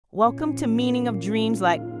Welcome to Meaning of Dreams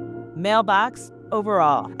like Mailbox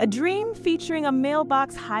overall. A dream featuring a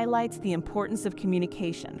mailbox highlights the importance of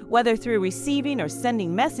communication. Whether through receiving or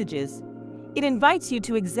sending messages, it invites you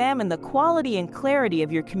to examine the quality and clarity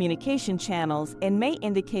of your communication channels and may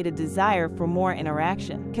indicate a desire for more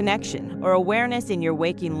interaction, connection, or awareness in your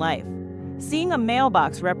waking life. Seeing a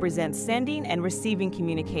mailbox represents sending and receiving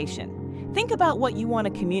communication. Think about what you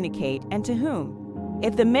want to communicate and to whom.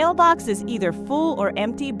 If the mailbox is either full or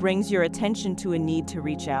empty, brings your attention to a need to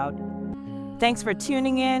reach out. Thanks for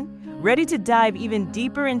tuning in. Ready to dive even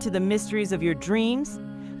deeper into the mysteries of your dreams?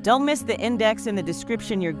 Don't miss the index in the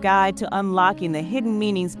description, your guide to unlocking the hidden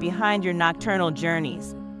meanings behind your nocturnal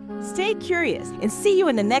journeys. Stay curious and see you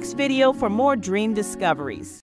in the next video for more dream discoveries.